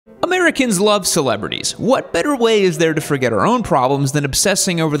Americans love celebrities. What better way is there to forget our own problems than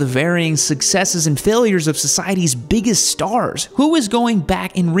obsessing over the varying successes and failures of society's biggest stars? Who is going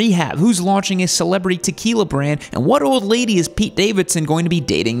back in rehab? Who's launching a celebrity tequila brand? And what old lady is Pete Davidson going to be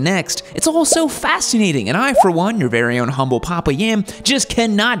dating next? It's all so fascinating, and I, for one, your very own humble Papa Yam, just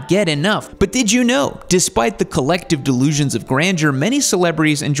cannot get enough. But did you know, despite the collective delusions of grandeur, many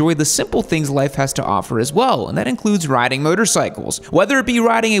celebrities enjoy the simple things life has to offer as well, and that includes riding motorcycles. Whether it be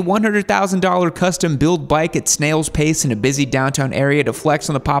riding a $100,000 custom-built bike at snail's pace in a busy downtown area to flex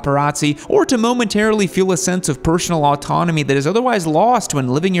on the paparazzi, or to momentarily feel a sense of personal autonomy that is otherwise lost when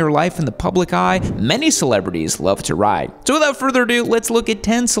living your life in the public eye, many celebrities love to ride. So without further ado, let's look at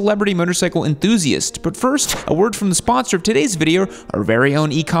 10 celebrity motorcycle enthusiasts. But first, a word from the sponsor of today's video, our very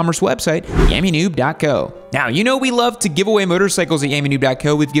own e-commerce website, yammynoob.co. Now, you know we love to give away motorcycles at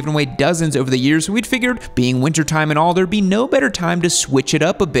yammynoob.co. We've given away dozens over the years, so we'd figured, being wintertime and all, there'd be no better time to switch it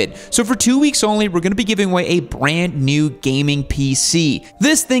up a bit. So for 2 weeks only, we're going to be giving away a brand new gaming PC.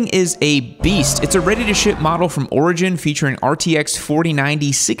 This thing is a beast. It's a ready-to-ship model from Origin featuring RTX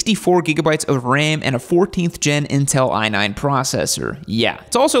 4090, 64 gigabytes of RAM, and a 14th gen Intel i9 processor. Yeah,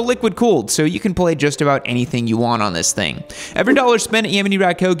 it's also liquid-cooled, so you can play just about anything you want on this thing. Every dollar spent at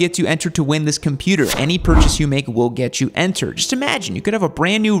yammynoob.co gets you entered to win this computer. Any purchase you make will get you entered. Just imagine, you could have a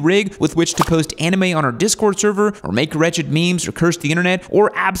brand new rig with which to post anime on our Discord server, or make wretched memes, or curse the internet,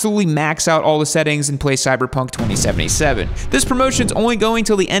 or absolutely max out all the settings and play Cyberpunk 2077. This promotion's only going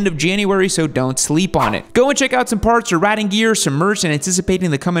till the end of January, so don't sleep on it. Go and check out some parts or riding gear, some merch, and anticipating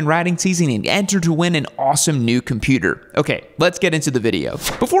the coming riding season, and enter to win an awesome new computer. Okay, let's get into the video.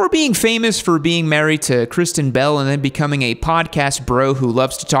 Before being famous for being married to Kristen Bell and then becoming a podcast bro who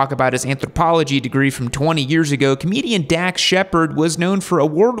loves to talk about his anthropology degree from 20 years ago, comedian Dax Shepard was known for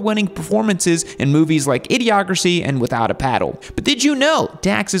award-winning performances in movies like Idiocracy and Without a Paddle. But did you know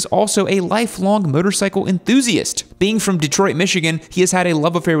Dax is also a lifelong motorcycle enthusiast? Being from Detroit, Michigan, he has had a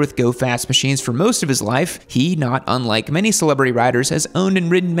love affair with go-fast machines for most of his life. He, not unlike many celebrity riders, has owned and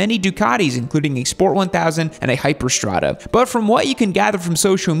ridden many Ducatis, including a Sport 1000 and a Hyperstrada. But from what you can gather from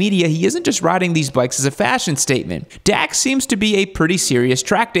social media, he isn't just riding these bikes as a fashion statement. Dax seems to be a pretty serious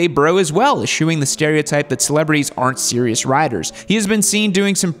track day bro as well, eschewing the stereotype that celebrities aren't serious riders. He has been seen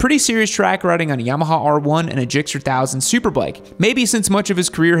doing some pretty serious track riding on a Yamaha R1 and a Gixxer 1000 Superbike. Maybe since much of his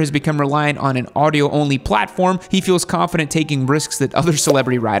career has become reliant on an audio-only platform, he feels confident taking risks that other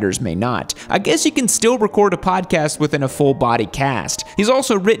celebrity riders may not. I guess you can still record a podcast within a full-body cast. He's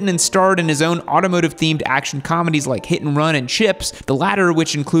also written and starred in his own automotive-themed action comedies like Hit and Run and Chips, the latter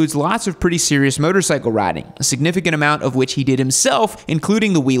which includes lots of pretty serious motorcycle riding, a significant amount of which he did himself,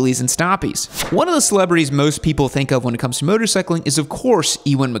 including the wheelies and stoppies. One of the celebrities most people think of when it comes to motorcycling is, of course,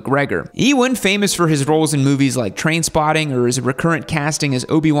 Ewan McGregor. Ewan, famous for his roles in movies like Trainspotting or his recurrent casting as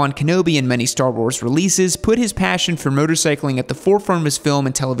Obi-Wan Kenobi in many Star Wars releases, put his passion for motorcycling at the forefront of his film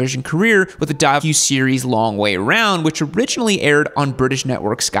and television career with the docu-series Long Way Round, which originally aired on British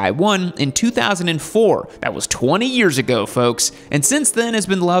network Sky One in 2004. That was 20 years ago, folks, and since then has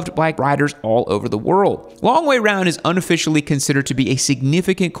been loved by riders all over the world. Long Way Round is unofficially considered to be a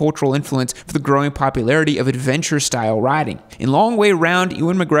significant cultural influence for the growing popularity of adventure-style riding. In Long Way Round,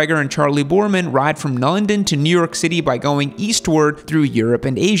 Ewan McGregor and Charlie Boorman ride from London to New York City by going eastward through Europe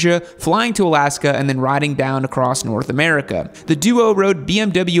and Asia, flying to Alaska, and then riding down across North America. The duo rode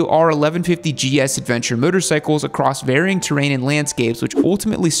BMW R1150 GS adventure motorcycles across varying terrain and landscapes, which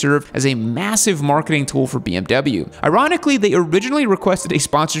ultimately served as a massive marketing tool for BMW. Ironically, they originally requested a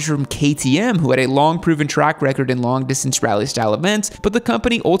sponsorship from KTM, who had a long-proven track record in long-distance rally-style events, but the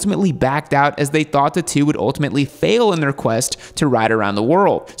company ultimately backed out as they thought the two would ultimately fail in their quest to ride around the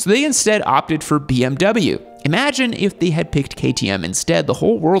world. So they instead opted for BMW. Imagine if they had picked KTM instead, the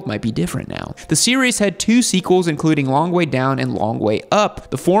whole world might be different now. The series had 2 sequels, including Long Way Down and Long Way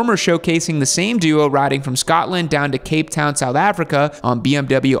Up, the former showcasing the same duo riding from Scotland down to Cape Town, South Africa on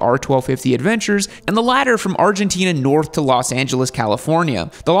BMW R1250 adventures, and the latter from Argentina north to Los Angeles,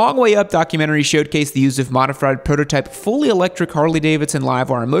 California. The Long Way Up documentary showcased the use of modified prototype fully electric Harley-Davidson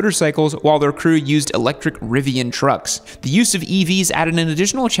Livewire motorcycles while their crew used electric Rivian trucks. The use of EVs added an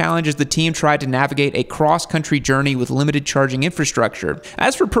additional challenge as the team tried to navigate a cross-country journey with limited charging infrastructure.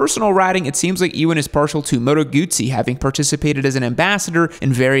 As for personal riding, it seems like Ewan is partial to Moto Guzzi, having participated as an ambassador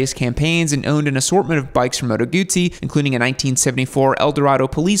in various campaigns and owned an assortment of bikes from Moto Guzzi, including a 1974 Eldorado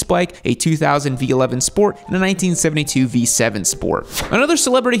police bike, a 2000 V11 Sport, and a 1972 V7 Sport. Another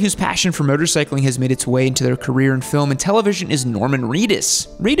celebrity whose passion for motorcycling has made its way into their career in film and television is Norman Reedus.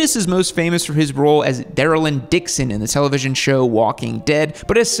 Reedus is most famous for his role as Darylyn Dixon in the television show Walking Dead,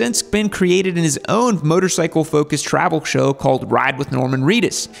 but has since been created in his own motorcycle motorcycle-focused travel show called Ride with Norman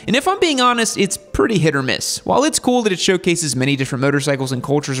Reedus. And if I'm being honest, it's pretty hit or miss. While it's cool that it showcases many different motorcycles and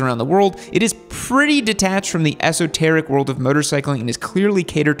cultures around the world, it is pretty detached from the esoteric world of motorcycling and is clearly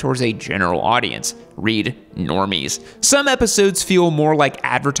catered towards a general audience. Read normies. Some episodes feel more like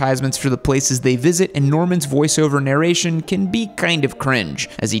advertisements for the places they visit, and Norman's voiceover narration can be kind of cringe,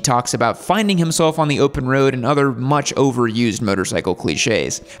 as he talks about finding himself on the open road and other much overused motorcycle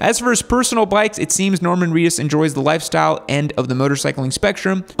cliches. As for his personal bikes, it seems Norman Reedus enjoys the lifestyle end of the motorcycling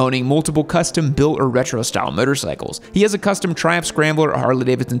spectrum, owning multiple custom-built or retro-style motorcycles. He has a custom Triumph Scrambler, a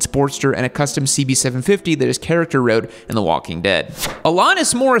Harley-Davidson Sportster, and a custom CB750 that his character rode in The Walking Dead.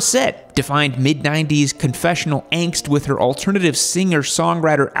 Alanis Morissette defined mid-90s confessional angst with her alternative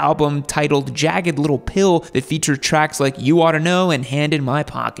singer-songwriter album titled Jagged Little Pill that featured tracks like You Oughta Know and Hand in My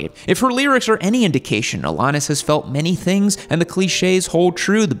Pocket. If her lyrics are any indication, Alanis has felt many things, and the cliches hold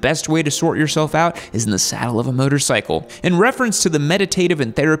true. The best way to sort yourself out is in the saddle of a motorcycle. In reference to the meditative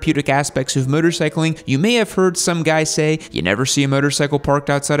and therapeutic aspects of motorcycling, you may have heard some guy say, you never see a motorcycle parked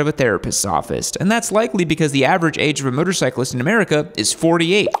outside of a therapist's office. And that's likely because the average age of a motorcyclist in America is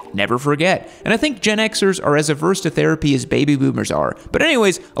 48. Never forget. And I think Gen Xers are as averse to therapy as baby boomers are. But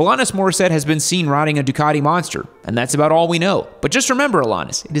anyways, Alanis Morissette has been seen riding a Ducati Monster, and that's about all we know. But just remember,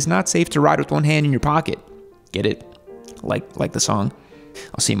 Alanis, it is not safe to ride with one hand in your pocket. Get it? Like the song?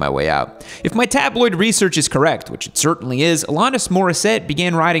 I'll see my way out. If my tabloid research is correct, which it certainly is, Alanis Morissette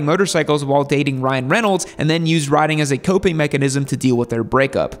began riding motorcycles while dating Ryan Reynolds and then used riding as a coping mechanism to deal with their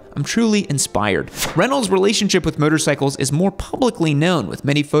breakup. I'm truly inspired. Reynolds' relationship with motorcycles is more publicly known, with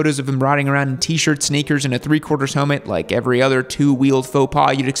many photos of him riding around in t-shirts, sneakers, and a three-quarters helmet like every other two-wheeled faux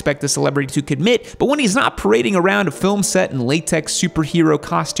pas you'd expect a celebrity to commit. But when he's not parading around a film set in latex superhero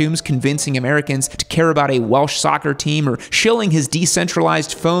costumes convincing Americans to care about a Welsh soccer team or shilling his decentralized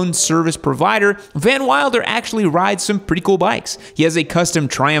phone service provider, Van Wilder actually rides some pretty cool bikes. He has a custom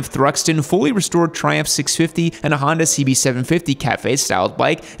Triumph Thruxton, fully restored Triumph 650, and a Honda CB750 cafe-styled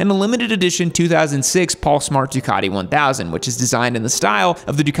bike, and a limited edition 2006 Paul Smart Ducati 1000, which is designed in the style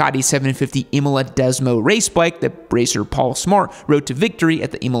of the Ducati 750 Imola Desmo race bike that racer Paul Smart rode to victory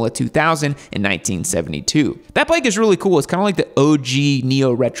at the Imola 2000 in 1972. That bike is really cool. It's kind of like the OG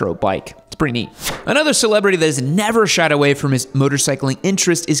neo-retro bike. Pretty neat. Another celebrity that has never shied away from his motorcycling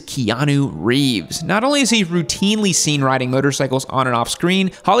interest is Keanu Reeves. Not only is he routinely seen riding motorcycles on and off screen,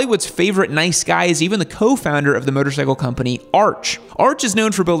 Hollywood's favorite nice guy is even the co-founder of the motorcycle company Arch. Arch is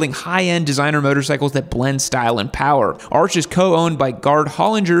known for building high-end designer motorcycles that blend style and power. Arch is co-owned by Gard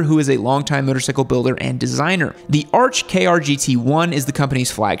Hollinger, who is a longtime motorcycle builder and designer. The Arch KRGT1 is the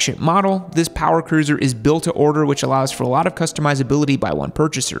company's flagship model. This power cruiser is built to order, which allows for a lot of customizability by one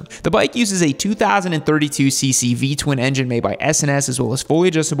purchaser. The bike uses a 2032cc V-twin engine made by S&S, as well as fully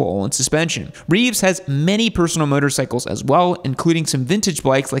adjustable Olin suspension. Reeves has many personal motorcycles as well, including some vintage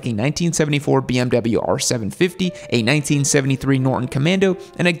bikes like a 1974 BMW R750, a 1973 Norton Commando,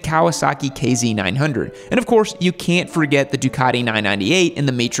 and a Kawasaki KZ900. And of course, you can't forget the Ducati 998 in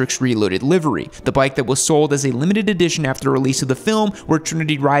the Matrix Reloaded livery, the bike that was sold as a limited edition after the release of the film, where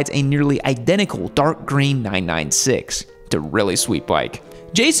Trinity rides a nearly identical dark green 996. It's a really sweet bike.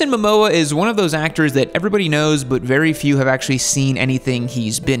 Jason Momoa is one of those actors that everybody knows, but very few have actually seen anything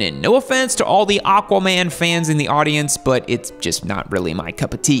he's been in. No offense to all the Aquaman fans in the audience, but it's just not really my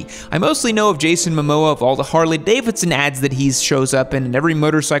cup of tea. I mostly know of Jason Momoa of all the Harley-Davidson ads that he shows up in and every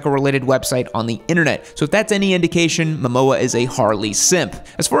motorcycle-related website on the internet. So if that's any indication, Momoa is a Harley simp.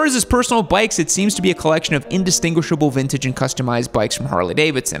 As far as his personal bikes, it seems to be a collection of indistinguishable vintage and customized bikes from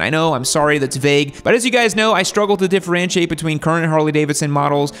Harley-Davidson. I know, I'm sorry that's vague, but as you guys know, I struggle to differentiate between current Harley-Davidson models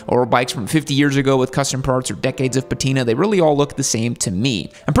or bikes from 50 years ago with custom parts or decades of patina. They really all look the same to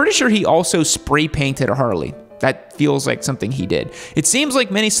me. I'm pretty sure he also spray painted a Harley. That feels like something he did. It seems like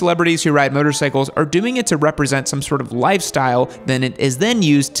many celebrities who ride motorcycles are doing it to represent some sort of lifestyle, then it is then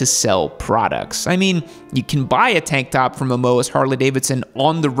used to sell products. I mean, you can buy a tank top from Momoa's Harley-Davidson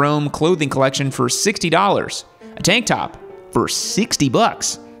On the Roam clothing collection for $60. A tank top for 60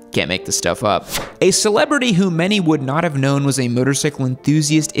 bucks. Can't make this stuff up. A celebrity who many would not have known was a motorcycle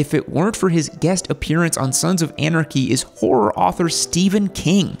enthusiast if it weren't for his guest appearance on Sons of Anarchy is horror author Stephen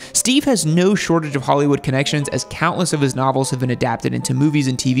King. Steve has no shortage of Hollywood connections, as countless of his novels have been adapted into movies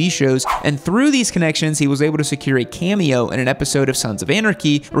and TV shows, and through these connections he was able to secure a cameo in an episode of Sons of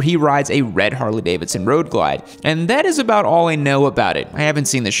Anarchy where he rides a red Harley-Davidson Road Glide. And that is about all I know about it. I haven't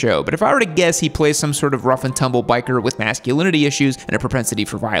seen the show, but if I were to guess, he plays some sort of rough and tumble biker with masculinity issues and a propensity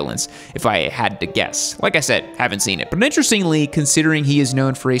for violence. violence, if I had to guess. Like I said, haven't seen it. But interestingly, considering he is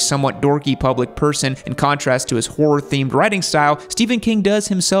known for a somewhat dorky public person in contrast to his horror-themed writing style, Stephen King does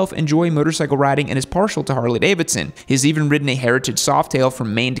himself enjoy motorcycle riding and is partial to Harley-Davidson. He's even ridden a heritage softail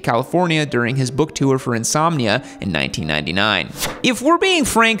from Maine to California during his book tour for Insomnia in 1999. If we're being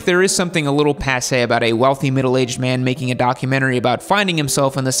frank, there is something a little passé about a wealthy middle-aged man making a documentary about finding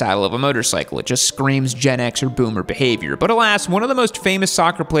himself in the saddle of a motorcycle. It just screams Gen X or boomer behavior. But alas, one of the most famous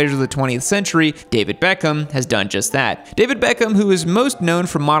soccer players of the 20th century, David Beckham, has done just that. David Beckham, who is most known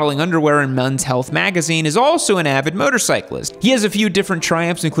for modeling underwear in Men's Health magazine, is also an avid motorcyclist. He has a few different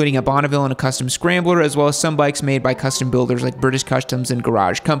triumphs, including a Bonneville and a custom scrambler, as well as some bikes made by custom builders like British Customs and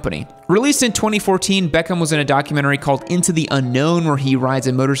Garage Company. Released in 2014, Beckham was in a documentary called Into the Unknown, where he rides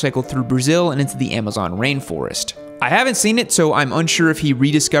a motorcycle through Brazil and into the Amazon rainforest. I haven't seen it, so I'm unsure if he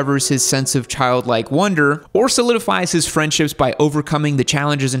rediscovers his sense of childlike wonder or solidifies his friendships by overcoming the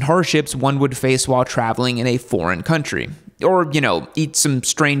challenges and hardships one would face while traveling in a foreign country. Or, you know, eat some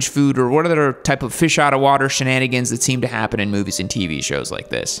strange food or what other type of fish out of water shenanigans that seem to happen in movies and TV shows like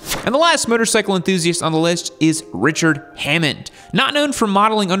this. And the last motorcycle enthusiast on the list is Richard Hammond. Not known for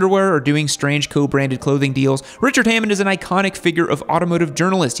modeling underwear or doing strange co-branded clothing deals, Richard Hammond is an iconic figure of automotive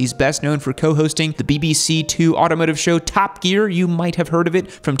journalist. He's best known for co-hosting the BBC 2 automotive show Top Gear. You might have heard of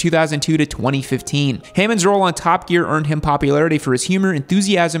it from 2002 to 2015. Hammond's role on Top Gear earned him popularity for his humor,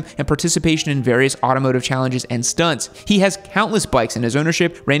 enthusiasm, and participation in various automotive challenges and stunts. He has countless bikes in his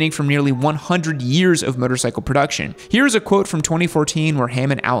ownership, ranging from nearly 100 years of motorcycle production. Here's a quote from 2014 where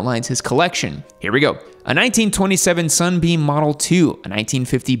Hammond outlines his collection. Here we go. A 1927 Sunbeam Model 2, a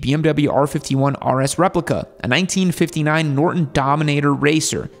 1950 BMW R51 RS replica, a 1959 Norton Dominator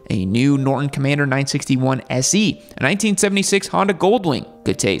Racer, a new Norton Commander 961 SE, a 1976 Honda Goldwing,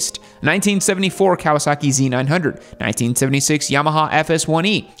 good taste, a 1974 Kawasaki Z900, 1976 Yamaha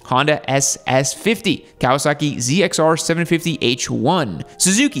FS1E, Honda SS50, Kawasaki ZXR 750H1,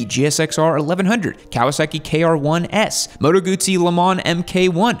 Suzuki GSXR 1100, Kawasaki KR1S, Moto Guzzi Le Mans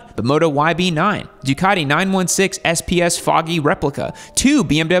MK1, the Moto YB9, Ducati 916 SPS Foggy Replica, 2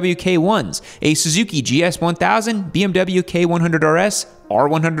 BMW K1s, a Suzuki GS1000, BMW K100RS,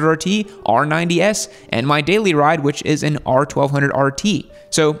 R100RT, R90S, and my daily ride, which is an R1200RT.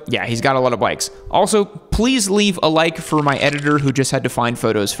 So yeah, he's got a lot of bikes. Also, please leave a like for my editor who just had to find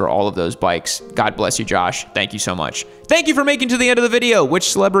photos for all of those bikes. God bless you, Josh. Thank you so much. Thank you for making it to the end of the video.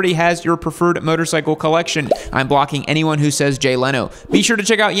 Which celebrity has your preferred motorcycle collection? I'm blocking anyone who says Jay Leno. Be sure to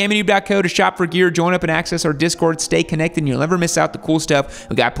check out yammynoob.co to shop for gear, join up and access our Discord, stay connected, and you'll never miss out the cool stuff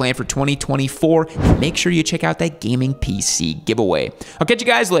we got planned for 2024. And make sure you check out that gaming PC giveaway. I'll catch you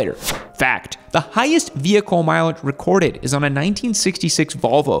guys later. Fact: the highest vehicle mileage recorded is on a 1966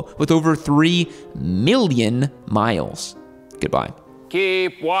 Volvo with over 3 million miles. Goodbye.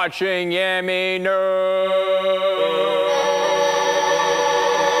 Keep watching Yammy Noob.